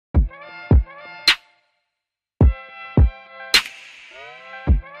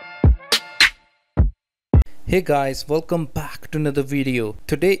Hey guys, welcome back to another video.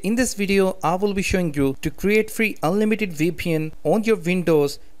 Today in this video I will be showing you to create free unlimited VPN on your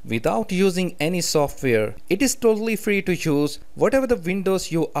Windows without using any software. It is totally free to use whatever the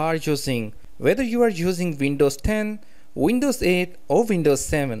Windows you are using, whether you are using Windows 10, Windows 8 or Windows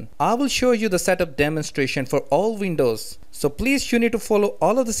 7. I will show you the setup demonstration for all Windows. So please you need to follow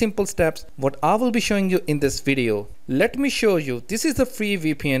all of the simple steps what I will be showing you in this video. Let me show you. This is the free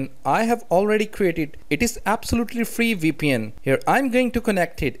VPN I have already created. It is absolutely free VPN. Here I'm going to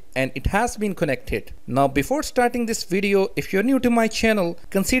connect it and it has been connected. Now before starting this video, if you're new to my channel,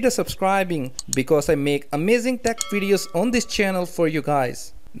 consider subscribing because I make amazing tech videos on this channel for you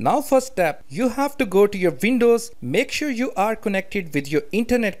guys. Now first step, you have to go to your Windows, make sure you are connected with your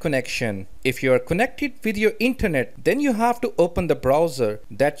internet connection. If you are connected with your internet, then you have to open the browser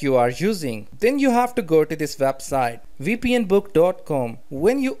that you are using. Then you have to go to this website, vpnbook.com.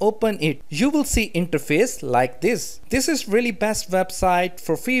 When you open it, you will see interface like this. This is really best website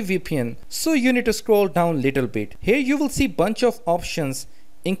for free VPN. So you need to scroll down little bit. Here you will see bunch of options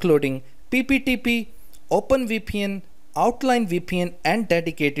including Pptp, OpenVPN, Outline VPN and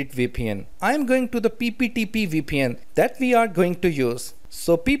Dedicated VPN. I am going to the Pptp Vpn that we are going to use.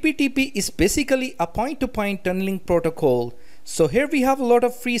 So Pptp is basically a point-to-point tunneling protocol. So here we have a lot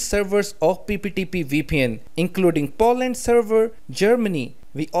of free servers of Pptp VPN including Poland server, Germany.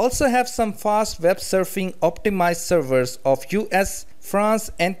 We also have some fast web surfing optimized servers of US, France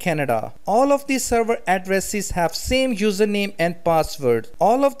and Canada. All of these server addresses have same username and password.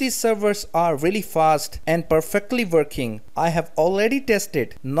 All of these servers are really fast and perfectly working. I have already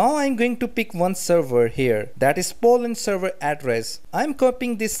tested. Now I'm going to pick one server here, that is Poland server address. I'm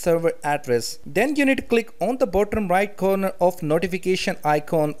copying this server address. Then you need to click on the bottom right corner of notification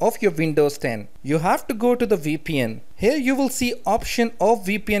icon of your Windows 10. You have to go to the VPN. Here you will see option of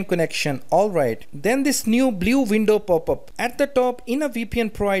VPN connection. Alright. Then this new blue window pop up. At the top in a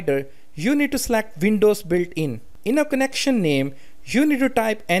VPN provider, you need to select Windows built-in. In a connection name, you need to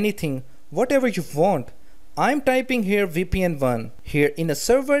type anything, whatever you want. I'm typing here VPN1. Here in a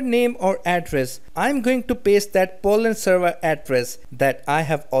server name or address, I'm going to paste that Poland server address that I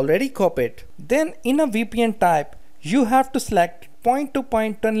have already copied. Then in a VPN type, you have to select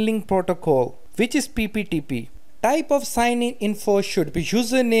point-to-point tunneling protocol, which is Pptp. Type of sign-in info should be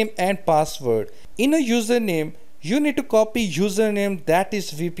username and password. In a username, you need to copy username that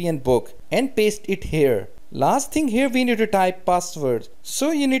is VPN book and paste it here. Last thing here we need to type password. So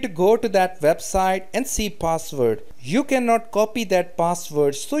you need to go to that website and see password. You cannot copy that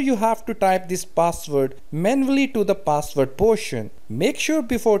password, so you have to type this password manually to the password portion. Make sure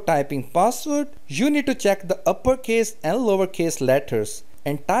before typing password, you need to check the uppercase and lowercase letters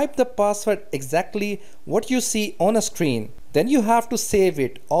and type the password exactly what you see on a screen. Then you have to save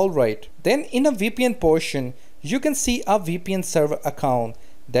it. Alright. Then in a VPN portion, you can see a VPN server account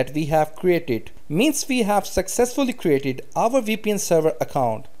that we have created. Means we have successfully created our VPN server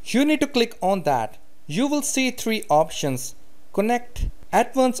account. You need to click on that. You will see three options: connect,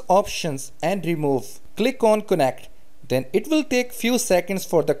 advanced options and remove. Click on connect. Then it will take few seconds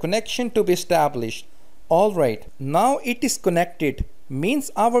for the connection to be established. Alright, now it is connected.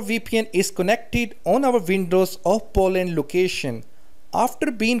 Means our VPN is connected on our Windows of Poland location.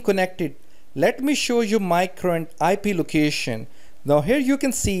 After being connected, let me show you my current IP location. Now here you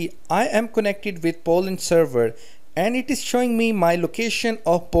can see I am connected with Poland server and it is showing me my location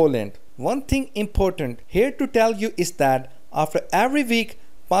of Poland. One thing important here to tell you is that after every week,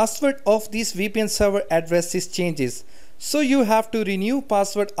 password of this VPN server addresses changes. So you have to renew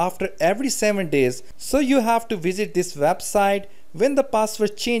password after every 7 days. So you have to visit this website. When the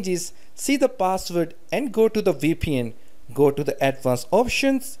password changes, see the password and go to the VPN. Go to the advanced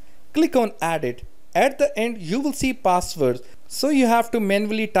options, click on edit. At the end you will see passwords. So you have to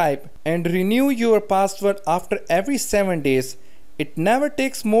manually type and renew your password after every 7 days. It never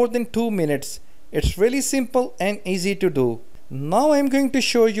takes more than 2 minutes. It's really simple and easy to do. Now I'm going to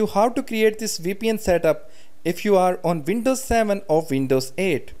show you how to create this VPN setup if you are on Windows 7 or Windows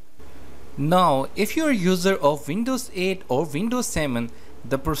 8. Now, if you are a user of Windows 8 or Windows 7,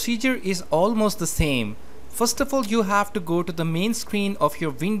 the procedure is almost the same. First of all, you have to go to the main screen of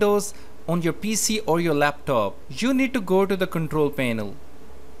your Windows on your PC or your laptop. You need to go to the control panel.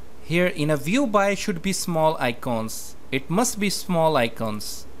 Here in a view by should be small icons. It must be small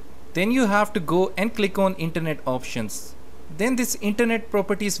icons. Then you have to go and click on Internet options. Then this Internet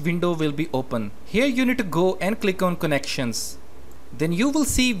properties window will be open. Here you need to go and click on connections. Then you will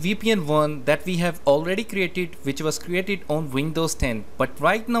see VPN1 that we have already created, which was created on Windows 10. But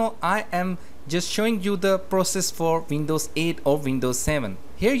right now I am just showing you the process for Windows 8 or Windows 7.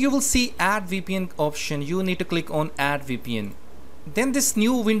 Here you will see add VPN option. You need to click on add VPN. Then this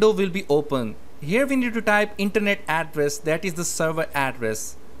new window will be open. Here we need to type internet address, that is the server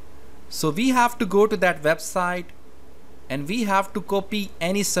address. So we have to go to that website and we have to copy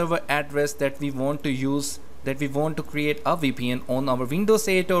any server address that we want to use, that we want to create a VPN on our Windows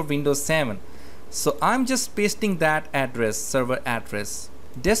 8 or Windows 7. So I'm just pasting that address, server address.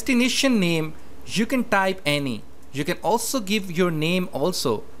 Destination name, you can type any. You can also give your name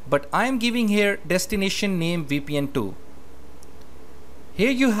also, but I'm giving here destination name VPN2.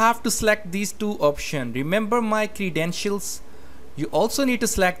 Here you have to select these two options. Remember my credentials. You also need to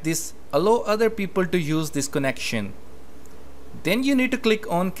select this, allow other people to use this connection. Then you need to click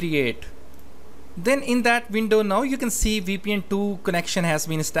on create. Then in that window now you can see VPN2 connection has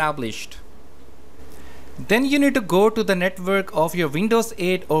been established. Then you need to go to the network of your Windows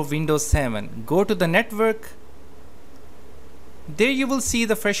 8 or Windows 7. Go to the network. There you will see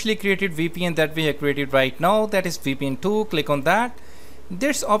the freshly created VPN that we have created right now, that is VPN2. Click on that.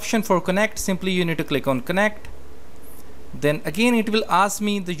 There's option for connect. Simply you need to click on connect. Then again it will ask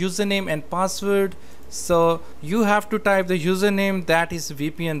me the username and password. So you have to type the username, that is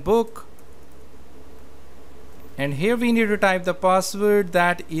VPN book. And here we need to type the password,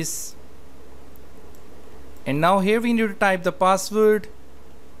 that is, and now here we need to type the password.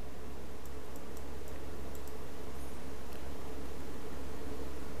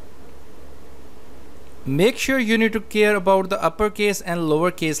 Make sure you need to care about the uppercase and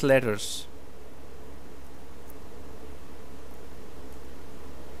lowercase letters.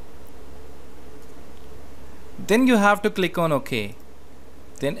 Then you have to click on OK.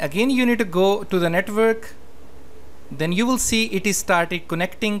 Then again you need to go to the network. Then you will see it is started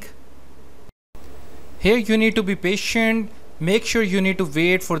connecting. Here you need to be patient. Make sure you need to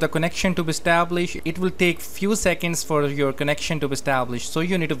wait for the connection to be established. It will take few seconds for your connection to be established, so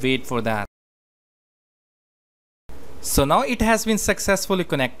you need to wait for that. So now it has been successfully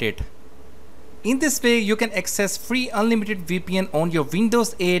connected. In this way you can access free unlimited VPN on your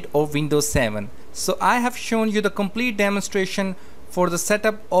Windows 8 or Windows 7. So I have shown you the complete demonstration for the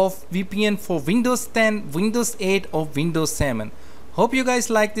setup of VPN for Windows 10, Windows 8 or Windows 7. Hope you guys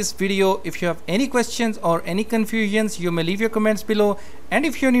like this video. If you have any questions or any confusions, you may leave your comments below. And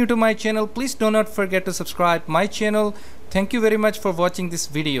if you're new to my channel, please do not forget to subscribe my channel. Thank you very much for watching this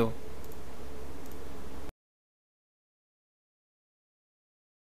video.